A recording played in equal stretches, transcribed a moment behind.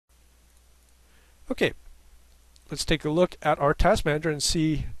Okay, let's take a look at our task manager and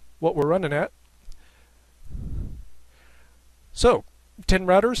see what we're running at. So, 10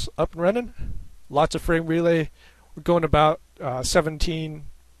 routers up and running, lots of frame relay. We're going about 17,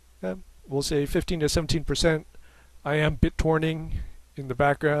 we'll say 15 to 17%. I am bit torning in the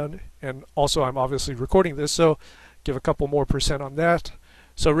background, and also I'm obviously recording this, so give a couple more percent on that.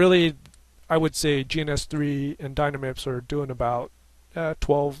 So really, I would say GNS3 and Dynamips are doing about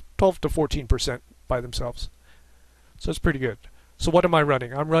 12 to 14% by themselves. So it's pretty good. So what am I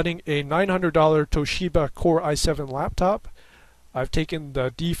running? I'm running a $900 Toshiba Core i7 laptop. I've taken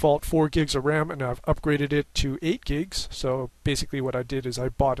the default 4 gigs of RAM and I've upgraded it to 8 gigs. So basically what I did is I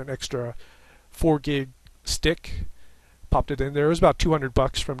bought an extra 4 gig stick, popped it in there. It was about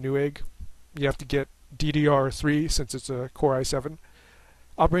 $200 from Newegg. You have to get DDR3 since it's a Core i7.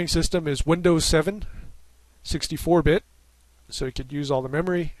 Operating system is Windows 7, 64-bit, so you could use all the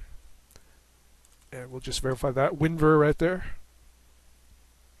memory. And we'll just verify that. WinVer right there.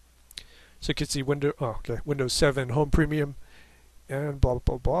 So you can see Windows 7 Home Premium and blah,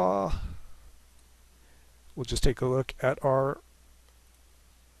 blah, blah. We'll just take a look at our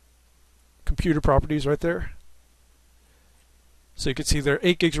computer properties right there. So you can see there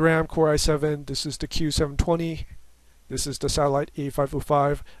 8 gigs RAM, Core i7. This is the Q720. This is the Satellite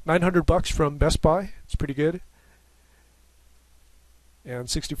A505. $900 from Best Buy. It's pretty good. And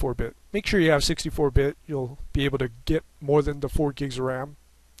 64-bit. Make sure you have 64-bit. You'll be able to get more than the 4 gigs of RAM.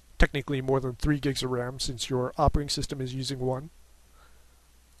 Technically more than 3 gigs of RAM since your operating system is using 1.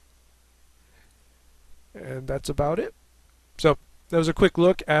 And that's about it. So that was a quick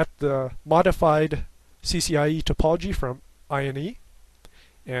look at the modified CCIE topology from INE.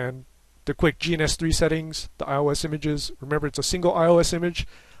 And the quick GNS3 settings, the iOS images. Remember, it's a single iOS image.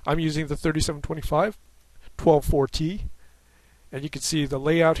 I'm using the 3725 12.4T. And you can see the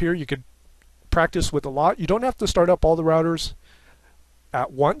layout here. You could practice with a lot. You don't have to start up all the routers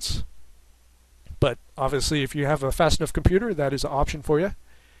at once. But obviously, if you have a fast enough computer, that is an option for you.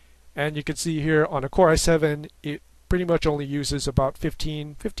 And you can see here on a Core i7, it pretty much only uses about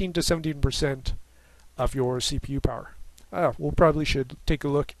 15 to 17% of your CPU power. We'll probably should take a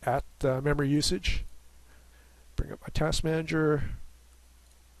look at the memory usage. Bring up my task manager.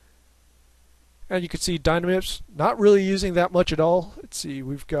 And you can see Dynamips, not really using that much at all. Let's see,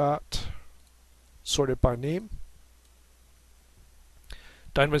 we've got sorted by name.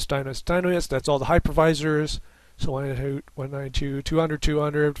 Dynamips, that's all the hypervisors. So 192, 200,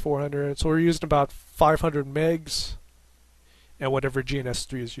 200, 400. So we're using about 500 megs and whatever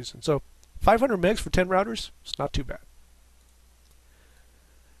GNS3 is using. So 500 megs for 10 routers, it's not too bad.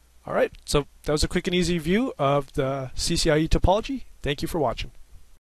 Alright, so that was a quick and easy view of the CCIE topology. Thank you for watching.